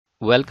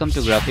Welcome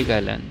to Graphic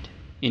Island.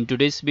 In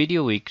today's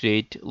video we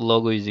create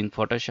logo using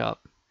Photoshop.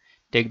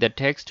 Take the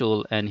text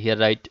tool and here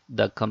write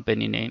the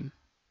company name.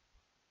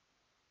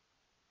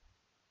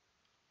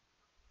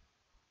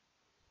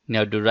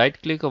 Now do right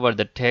click over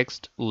the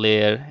text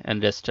layer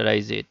and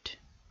rasterize it.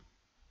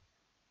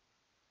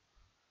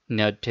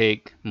 Now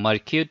take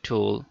Marquee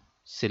tool,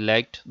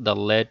 select the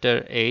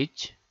letter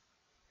H,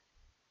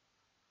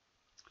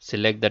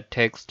 select the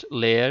text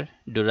layer,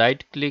 do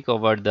right click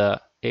over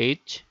the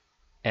H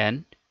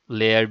and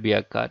layer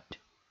via cut.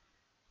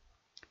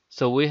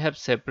 So we have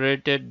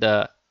separated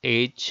the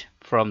H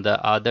from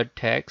the other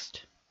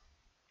text.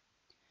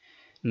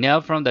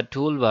 Now from the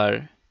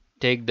toolbar,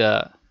 take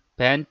the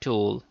pen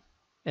tool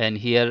and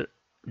here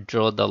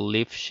draw the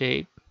leaf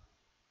shape.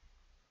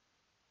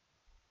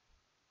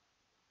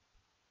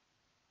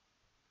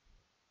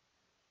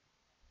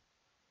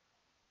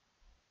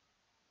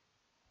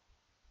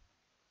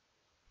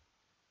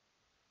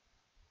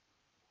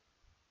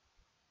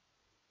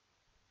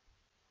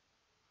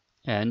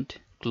 And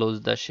close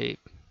the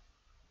shape.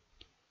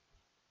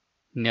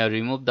 Now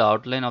remove the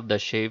outline of the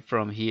shape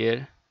from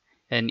here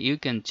and you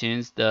can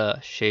change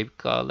the shape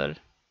color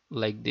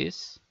like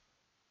this.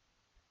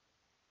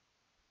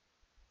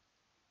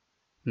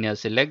 Now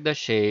select the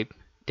shape,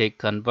 take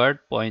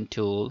convert point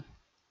tool,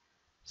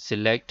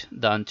 select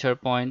the anchor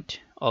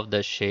point of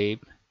the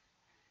shape.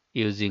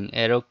 Using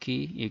arrow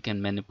key you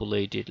can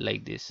manipulate it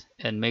like this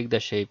and make the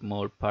shape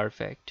more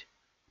perfect.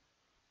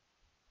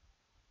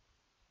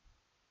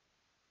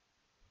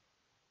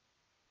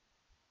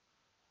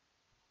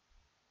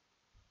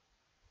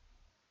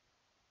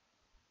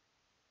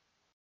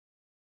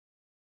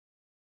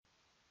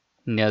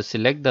 Now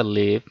select the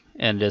leaf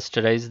and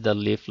rasterize the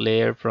leaf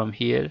layer from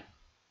here.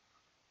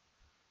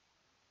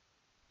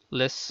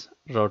 Let's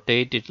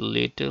rotate it a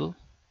little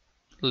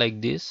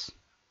like this.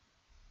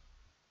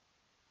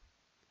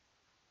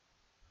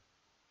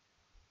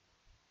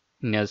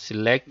 Now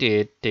select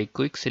it, take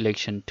quick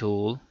selection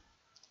tool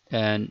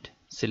and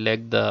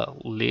select the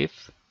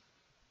leaf.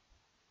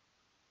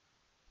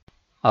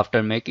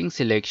 After making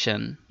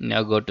selection,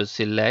 now go to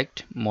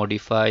select,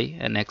 modify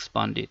and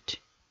expand it.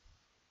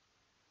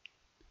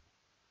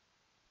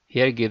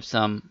 Here give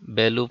some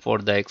value for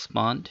the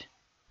expand.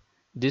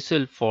 This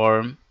will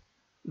form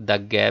the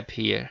gap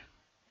here.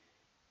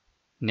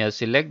 Now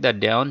select the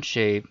down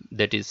shape,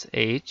 that is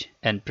H,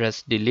 and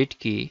press delete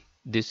key.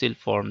 This will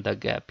form the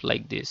gap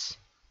like this.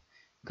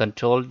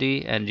 Ctrl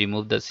D and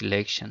remove the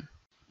selection.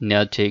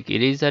 Now take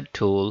eraser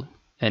tool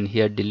and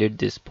here delete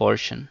this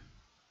portion.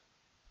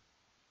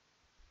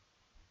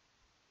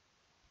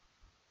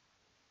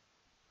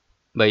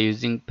 By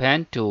using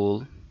pen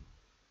tool,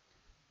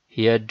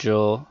 here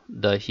draw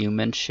the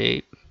human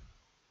shape.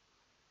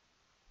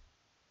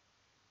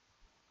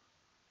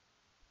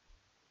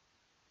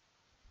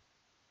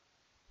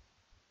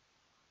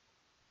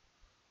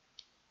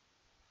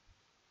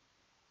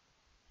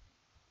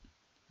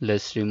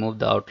 Let's remove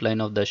the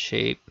outline of the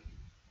shape.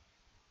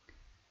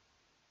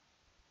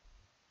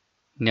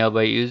 Now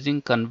by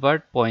using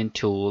convert point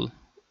tool,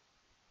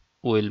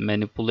 we'll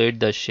manipulate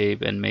the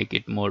shape and make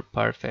it more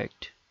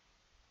perfect.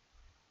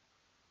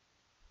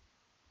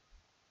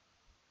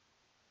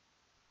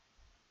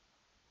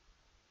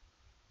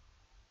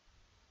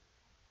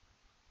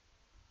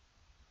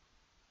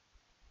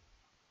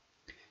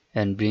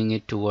 And bring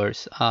it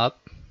towards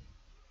up.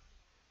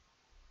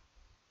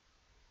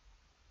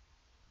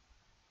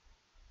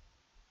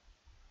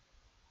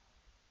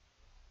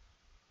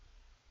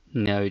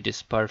 Now it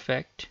is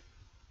perfect.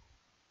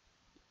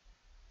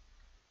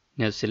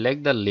 Now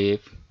select the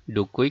leaf,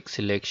 do quick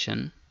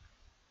selection,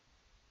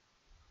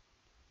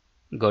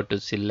 go to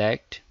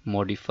select,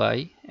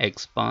 modify,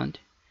 expand,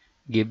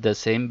 give the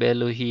same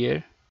value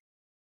here.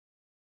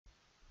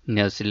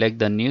 Now select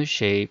the new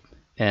shape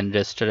and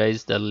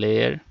rasterize the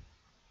layer.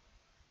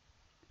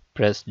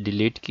 Press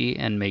delete key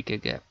and make a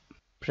gap.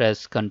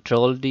 Press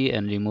Ctrl D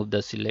and remove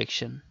the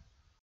selection.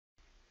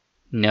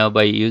 Now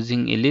by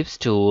using ellipse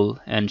tool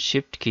and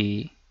shift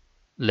key,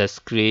 let's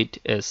create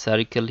a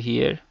circle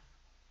here.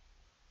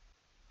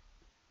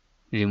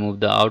 Remove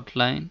the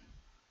outline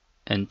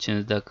and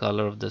change the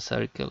color of the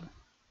circle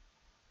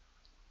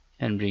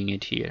and bring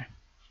it here.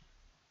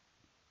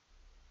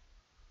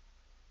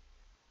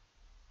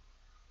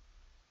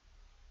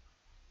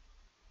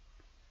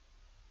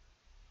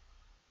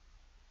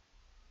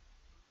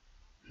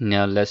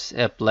 Now let's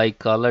apply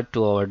color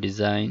to our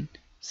design.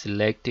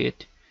 Select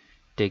it,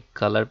 take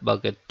color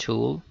bucket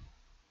tool,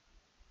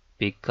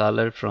 pick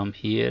color from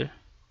here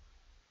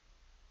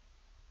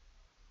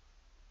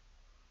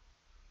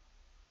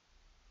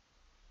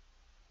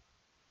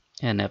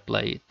and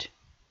apply it.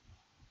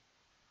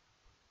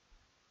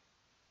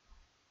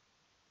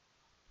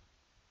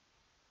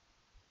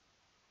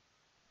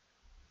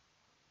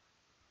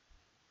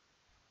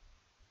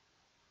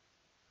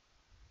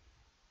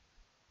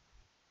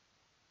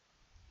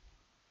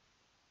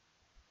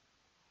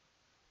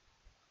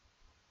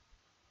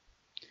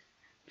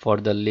 For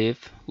the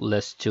leaf,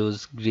 let's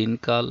choose green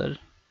color.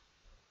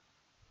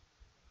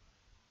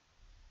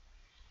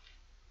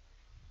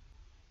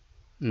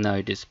 Now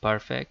it is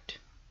perfect.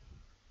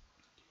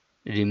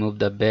 Remove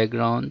the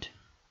background,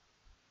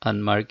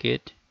 unmark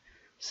it,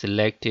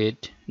 select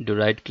it, do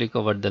right click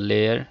over the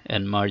layer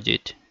and merge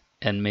it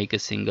and make a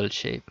single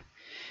shape.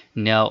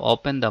 Now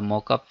open the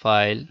mockup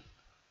file,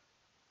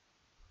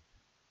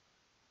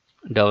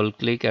 double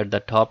click at the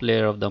top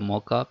layer of the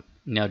mockup.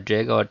 Now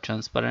drag our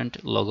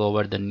transparent logo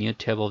over the new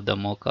tab of the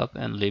mockup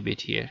and leave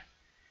it here.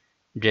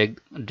 Drag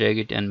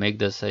it and make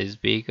the size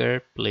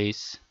bigger.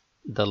 Place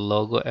the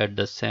logo at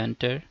the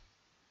center.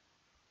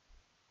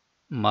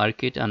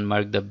 Mark it,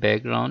 unmark the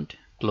background,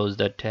 close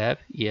the tab,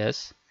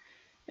 yes.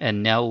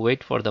 And now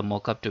wait for the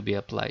mockup to be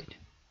applied.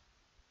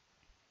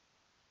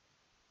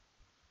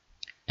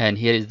 And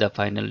here is the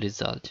final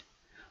result.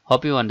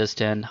 Hope you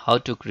understand how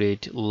to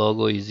create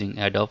logo using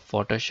Adobe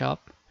Photoshop.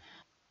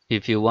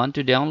 If you want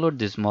to download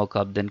this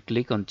mockup, then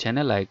click on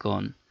channel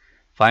icon.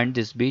 Find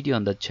this video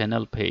on the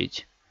channel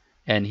page.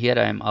 And here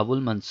I am Abul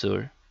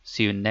Mansur.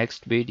 See you in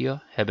next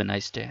video. Have a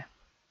nice day.